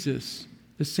Jesus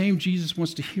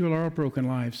wants to heal our broken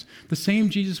lives. The same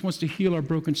Jesus wants to heal our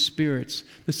broken spirits.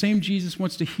 The same Jesus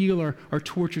wants to heal our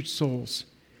tortured souls.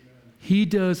 He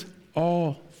does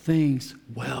all things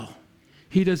well.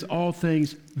 He does all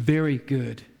things very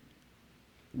good.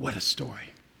 What a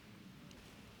story.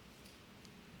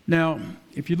 Now,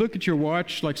 if you look at your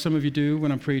watch like some of you do when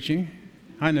I'm preaching,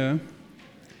 I know,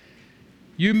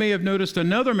 you may have noticed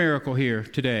another miracle here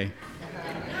today.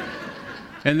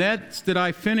 And that's that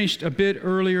I finished a bit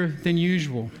earlier than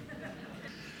usual.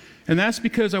 And that's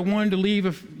because I wanted to leave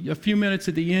a few minutes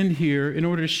at the end here in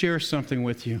order to share something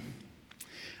with you.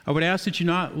 I would ask that you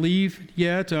not leave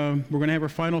yet. We're going to have our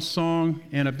final song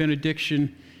and a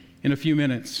benediction in a few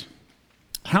minutes.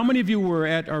 How many of you were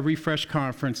at our Refresh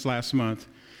conference last month,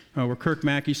 where Kirk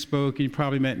Mackey spoke, and you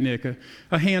probably met Nick?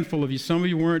 A handful of you. Some of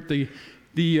you weren't. The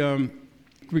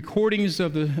recordings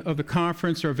of the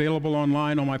conference are available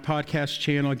online on my podcast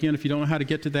channel. Again, if you don't know how to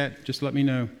get to that, just let me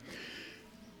know.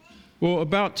 Well,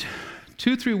 about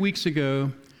 2-3 weeks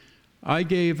ago, I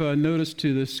gave a notice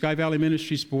to the Sky Valley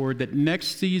Ministries Board that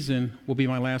next season will be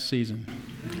my last season.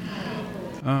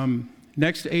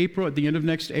 Next April, at the end of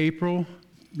next April,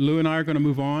 Lou and I are going to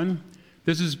move on.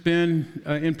 This has been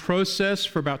in process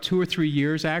for about 2 or 3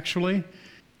 years, actually.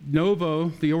 Novo,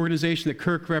 the organization that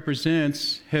Kirk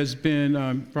represents, has been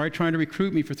trying to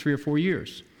recruit me for 3 or 4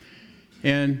 years.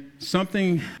 And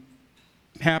something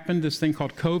happened, this thing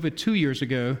called COVID, 2 years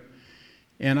ago,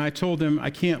 and I told them I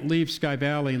can't leave Sky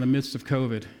Valley in the midst of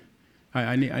COVID.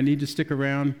 I need to stick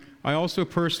around. I also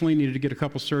personally needed to get a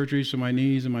couple surgeries on my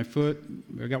knees and my foot.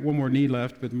 I got one more knee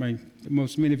left, but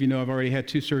many of you know I've already had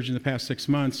 2 surgeries in the past 6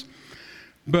 months.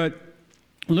 But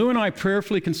Lou and I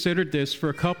prayerfully considered this for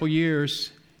a couple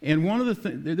years. And one of the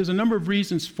there's a number of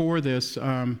reasons for this.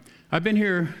 I've been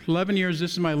here 11 years.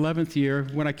 This is my 11th year.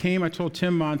 When I came, I told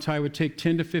Tim Monti it would take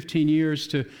 10 to 15 years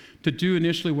to do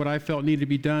initially what I felt needed to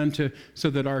be done so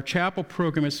that our chapel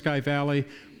program at Sky Valley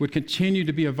would continue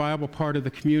to be a viable part of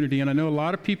the community. And I know a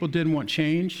lot of people didn't want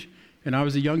change. And I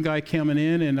was a young guy coming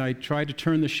in, and I tried to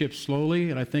turn the ship slowly,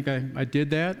 and I think I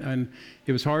did that. And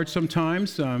it was hard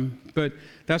sometimes, but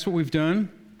that's what we've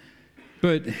done.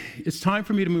 But it's time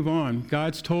for me to move on.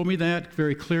 God's told me that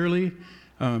very clearly.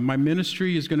 My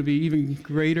ministry is going to be even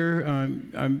greater,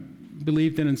 I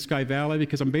believe, than in Sky Valley,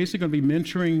 because I'm basically going to be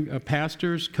mentoring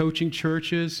pastors, coaching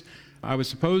churches. I was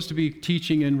supposed to be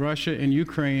teaching in Russia and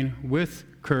Ukraine with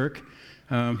Kirk.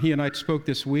 He and I spoke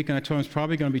this week, and I told him it's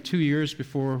probably going to be 2 years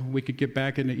before we could get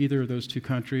back into either of those 2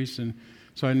 countries. And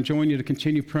so I enjoin you to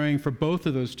continue praying for both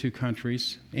of those 2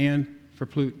 countries and for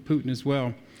Putin as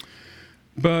well.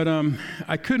 But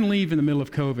I couldn't leave in the middle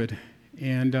of COVID,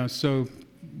 and so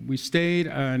we stayed.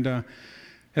 And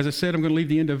as I said, I'm going to leave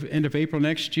the end of April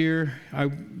next year.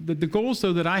 The goals,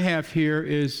 though, that I have here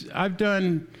is I've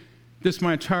done this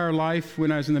my entire life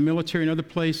when I was in the military and other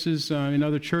places, in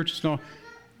other churches and all.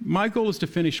 My goal is to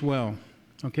finish well,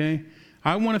 okay?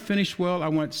 I want to finish well. I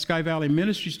want Sky Valley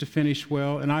Ministries to finish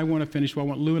well, and I want to finish well. I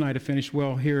want Lou and I to finish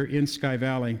well here in Sky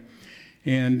Valley.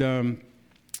 And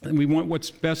we want what's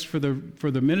best for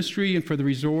the ministry and for the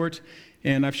resort.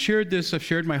 And I've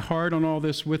shared my heart on all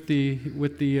this with the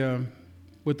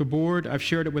board. I've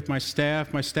shared it with my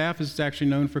staff. My staff is actually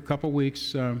known for a couple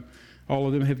weeks. All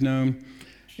of them have known.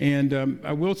 And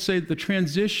I will say the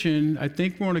transition, I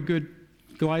think we're on a good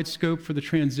glide scope for the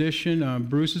transition.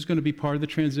 Bruce is going to be part of the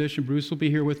transition. Bruce will be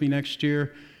here with me next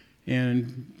year.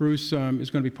 And Bruce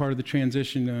is going to be part of the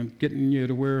transition, getting you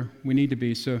to where we need to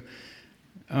be. So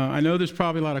I know there's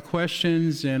probably a lot of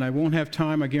questions, and I won't have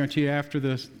time. I guarantee you after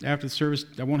the service,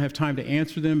 I won't have time to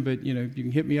answer them. But you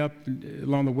can hit me up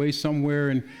along the way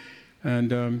somewhere,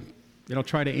 and I'll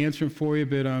try to answer them for you.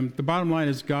 But the bottom line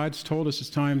is, God's told us it's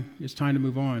time to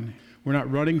move on. We're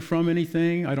not running from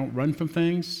anything. I don't run from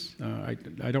things. I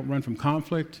don't run from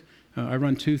conflict. I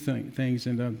run to things,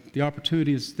 and the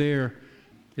opportunity is there.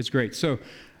 It's great. So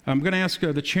I'm going to ask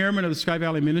the chairman of the Sky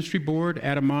Valley Ministry Board,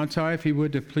 Adam Monti, if he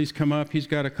would, to please come up. He's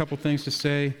got a couple things to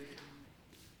say.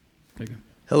 There you go.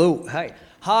 Hello.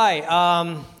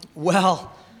 Hi.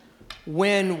 Well,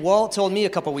 when Walt told me a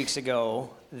couple weeks ago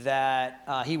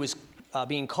that he was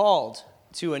being called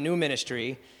to a new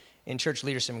ministry in church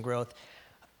leadership and growth,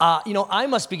 I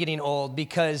must be getting old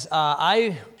because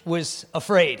I was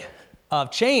afraid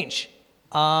of change.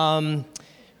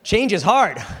 Change is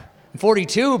hard. I'm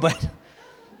 42, but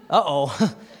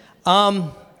I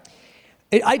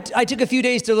took a few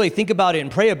days to really think about it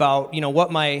and pray about,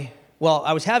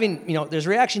 I was having, there's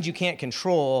reactions you can't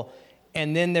control,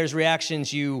 and then there's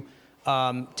reactions you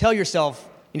tell yourself,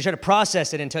 you try to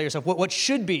process it and tell yourself what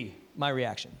should be my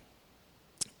reaction.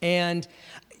 And,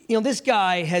 this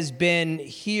guy has been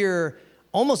here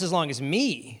almost as long as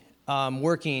me,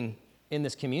 working in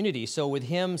this community. So with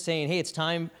him saying, hey, it's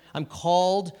time, I'm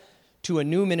called to a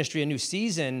new ministry, a new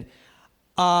season,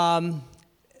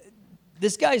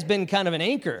 this guy's been kind of an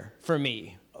anchor for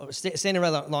me, standing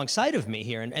right alongside of me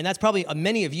here. And that's probably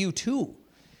many of you too.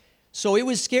 So it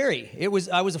was scary.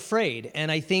 I was afraid.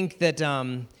 And I think that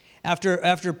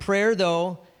after prayer,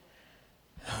 though,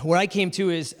 what I came to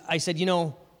is I said,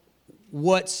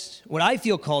 what I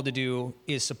feel called to do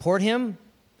is support him,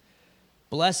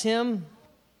 bless him,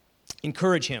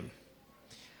 encourage him.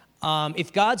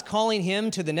 If God's calling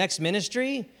him to the next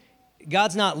ministry,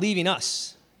 God's not leaving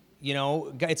us.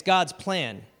 It's God's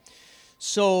plan.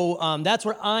 So that's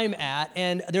where I'm at.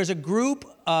 And there's a group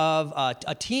of,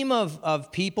 a team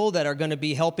of people that are going to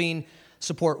be helping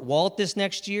support Walt this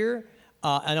next year,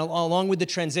 and along with the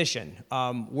transition.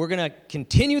 We're going to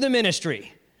continue the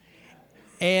ministry.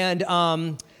 And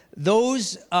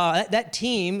that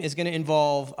team is going to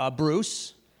involve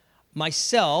Bruce,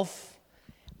 myself,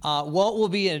 Walt will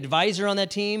be an advisor on that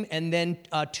team, and then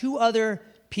two other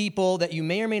people that you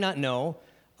may or may not know,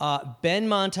 Ben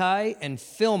Monti and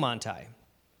Phil Monti.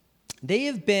 They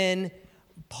have been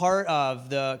part of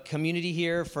the community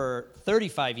here for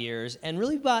 35 years and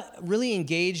really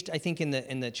engaged, I think,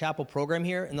 in the chapel program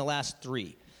here in the last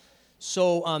 3.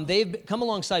 So they've come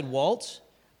alongside Walt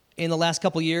in the last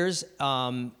couple years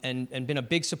and been a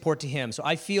big support to him. So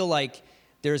I feel like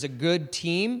there's a good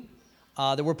team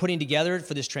that we're putting together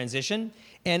for this transition.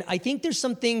 And I think there's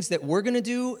some things that we're going to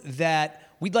do that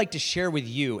we'd like to share with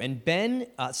you. And Ben,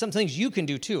 some things you can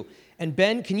do too. And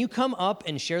Ben, can you come up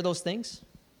and share those things?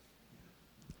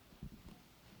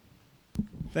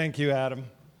 Thank you, Adam.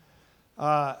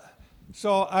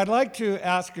 So I'd like to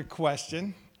ask a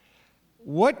question.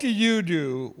 What do you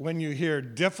do when you hear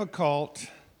difficult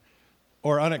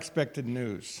or unexpected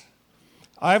news?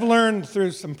 I've learned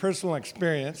through some personal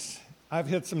experience, I've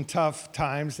hit some tough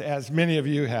times, as many of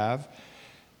you have.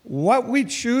 What we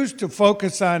choose to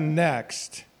focus on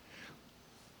next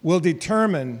will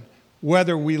determine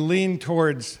whether we lean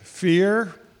towards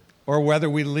fear or whether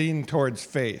we lean towards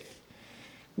faith.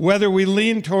 Whether we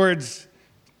lean towards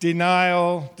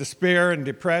denial, despair, and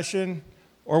depression,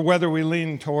 or whether we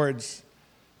lean towards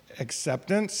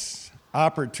acceptance,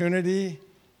 opportunity,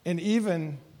 and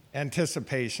even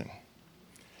anticipation.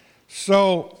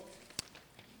 So,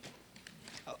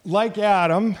 like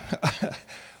Adam,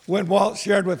 when Walt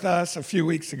shared with us a few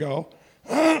weeks ago,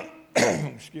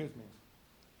 excuse me,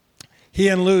 he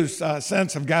and Lou's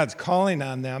sense of God's calling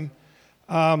on them,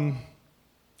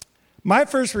 my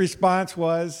first response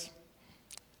was,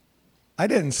 I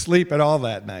didn't sleep at all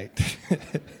that night.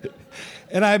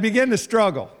 And I began to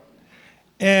struggle.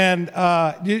 And,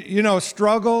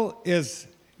 struggle is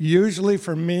usually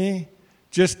for me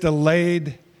just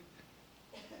delayed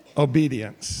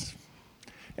obedience.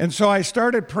 And so I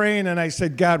started praying and I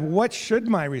said, God, what should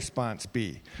my response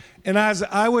be? And as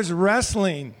I was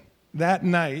wrestling that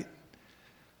night,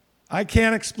 I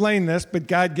can't explain this, but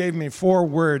God gave me 4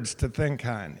 words to think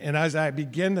on. And as I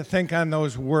began to think on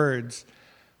those words,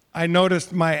 I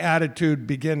noticed my attitude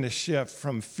begin to shift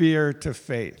from fear to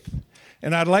faith.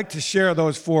 And I'd like to share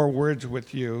those 4 words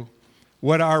with you,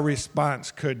 what our response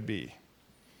could be.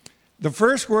 The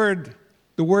first word,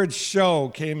 the word show,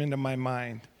 came into my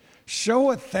mind.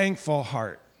 Show a thankful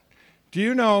heart. Do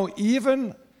you know,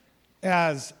 even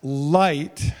as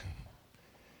light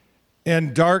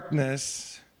and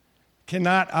darkness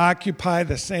cannot occupy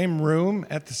the same room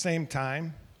at the same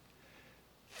time,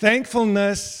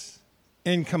 thankfulness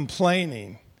and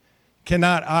complaining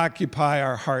cannot occupy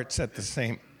our hearts at the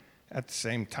same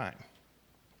time.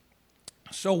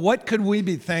 So what could we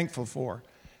be thankful for?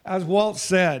 As Walt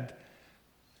said,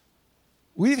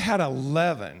 we've had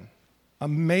 11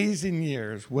 amazing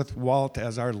years with Walt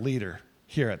as our leader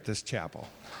here at this chapel.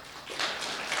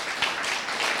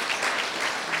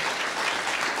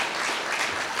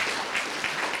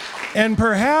 And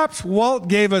perhaps Walt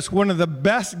gave us one of the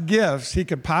best gifts he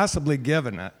could possibly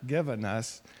given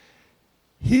us.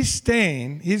 He's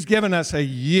given us a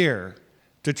year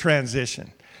to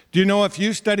transition. Do you know if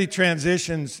you study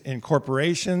transitions in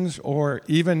corporations or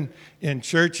even in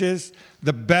churches,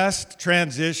 the best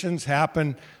transitions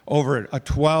happen over a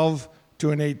 12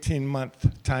 to an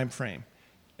 18-month time frame.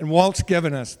 And Walt's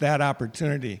given us that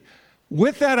opportunity.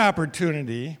 With that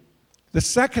opportunity, the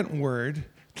second word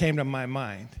came to my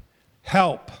mind.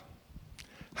 Help.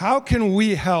 How can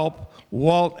we help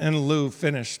Walt and Lou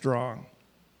finish strong?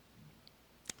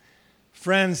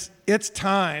 Friends, it's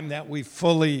time that we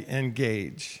fully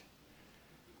engage.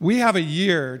 We have a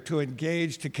year to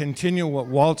engage to continue what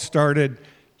Walt started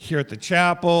here at the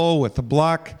chapel, with the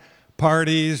block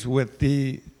parties, with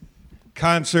the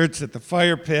concerts at the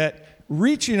fire pit,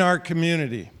 reaching our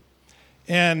community.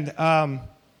 And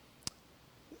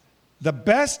the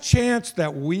best chance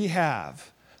that we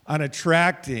have on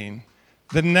attracting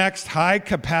the next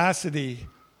high-capacity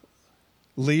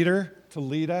leader to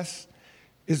lead us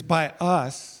is by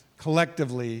us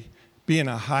collectively being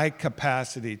a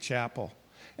high-capacity chapel.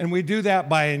 And we do that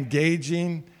by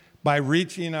engaging, by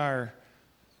reaching our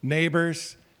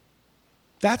neighbors.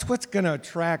 That's what's going to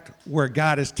attract where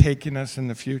God is taking us in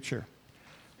the future.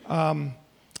 And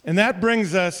that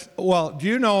brings us, well, do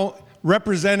you know,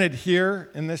 represented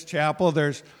here in this chapel,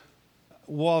 there's,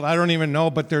 well, I don't even know,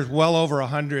 but there's well over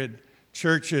 100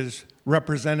 churches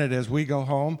represented as we go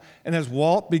home. And as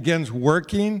Walt begins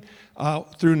working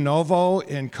through Novo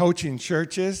in coaching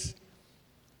churches,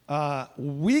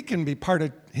 we can be part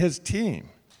of his team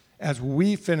as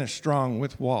we finish strong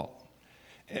with Walt.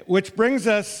 Which brings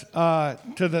us to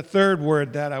the third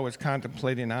word that I was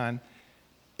contemplating on,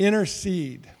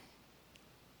 intercede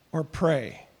or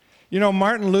pray. You know,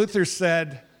 Martin Luther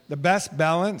said the best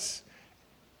balance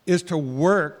is to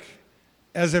work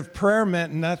as if prayer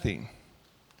meant nothing,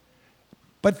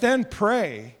 but then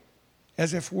pray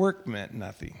as if work meant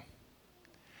nothing.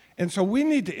 And so we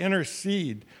need to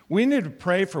intercede. We need to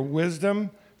pray for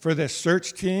wisdom for this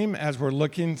search team as we're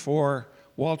looking for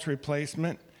Walt's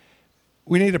replacement.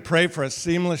 We need to pray for a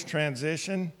seamless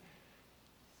transition.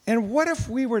 And what if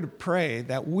we were to pray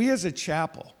that we as a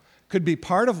chapel could be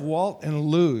part of Walt and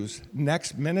Lou's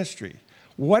next ministry?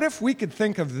 What if we could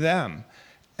think of them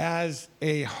as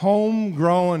a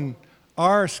homegrown,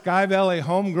 our Sky Valley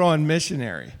homegrown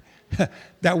missionary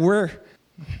that we're,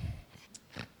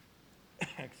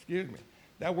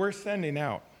 that we're sending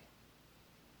out?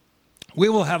 We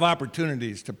will have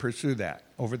opportunities to pursue that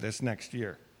over this next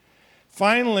year.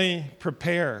 Finally,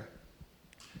 prepare.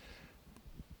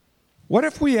 What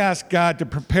if we ask God to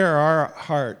prepare our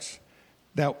hearts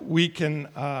that we can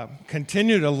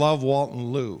continue to love Walt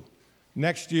and Lou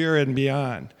next year and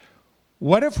beyond?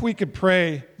 What if we could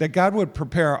pray that God would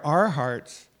prepare our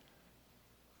hearts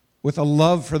with a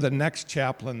love for the next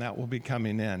chaplain that will be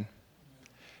coming in?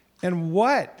 And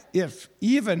what if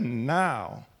even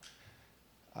now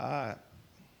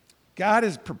God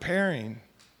is preparing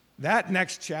that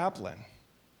next chaplain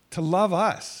to love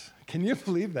us? Can you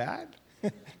believe that?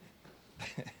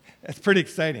 That's pretty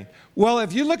exciting. Well,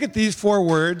 if you look at these four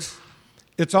words,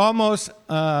 it's almost,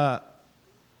 well,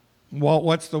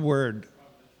 what's the word?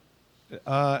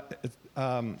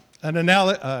 An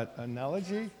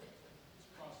analogy?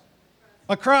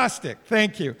 Acrostic,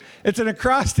 thank you. It's an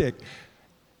acrostic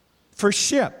for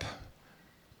ship,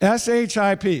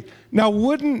 S-H-I-P. Now,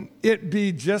 wouldn't it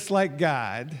be just like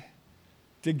God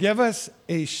to give us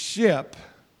a ship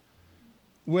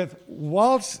with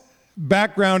Walt's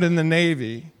background in the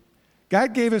Navy?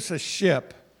 God gave us a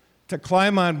ship to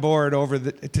climb on board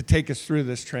to take us through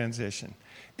this transition.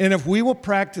 And if we will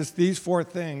practice these four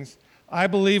things, I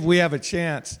believe we have a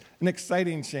chance, an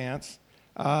exciting chance,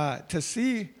 to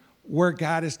see where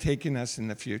God is taking us in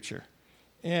the future.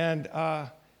 And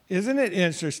isn't it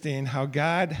interesting how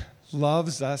God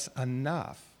loves us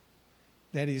enough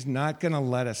that he's not going to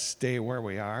let us stay where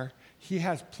we are? He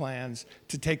has plans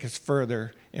to take us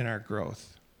further in our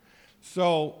growth.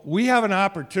 So we have an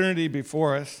opportunity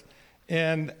before us,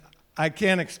 and I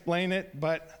can't explain it,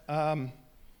 but I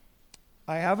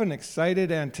have an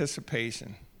excited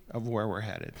anticipation of where we're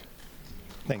headed.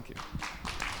 Thank you.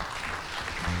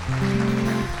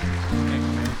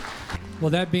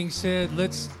 Well, that being said,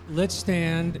 let's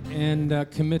stand and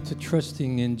commit to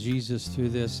trusting in Jesus through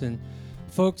this. And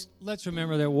folks, let's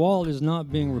remember that Walt is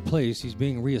not being replaced, he's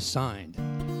being reassigned.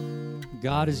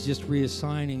 God is just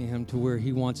reassigning him to where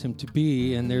he wants him to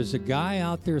be, and there's a guy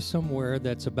out there somewhere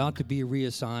that's about to be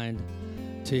reassigned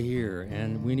to here,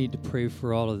 and we need to pray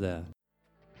for all of that.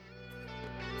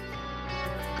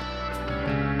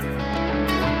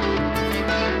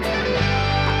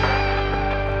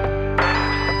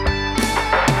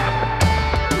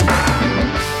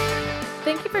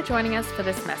 Thank you for joining us for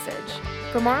this message.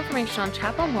 For more information on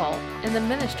Chapel Walt and the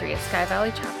ministry of Sky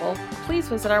Valley Chapel, please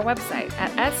visit our website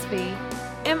at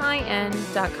svmin.com.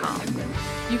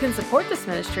 You can support this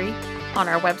ministry on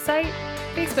our website,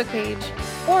 Facebook page,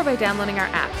 or by downloading our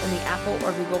app in the Apple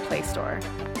or Google Play Store.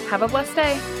 Have a blessed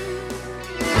day.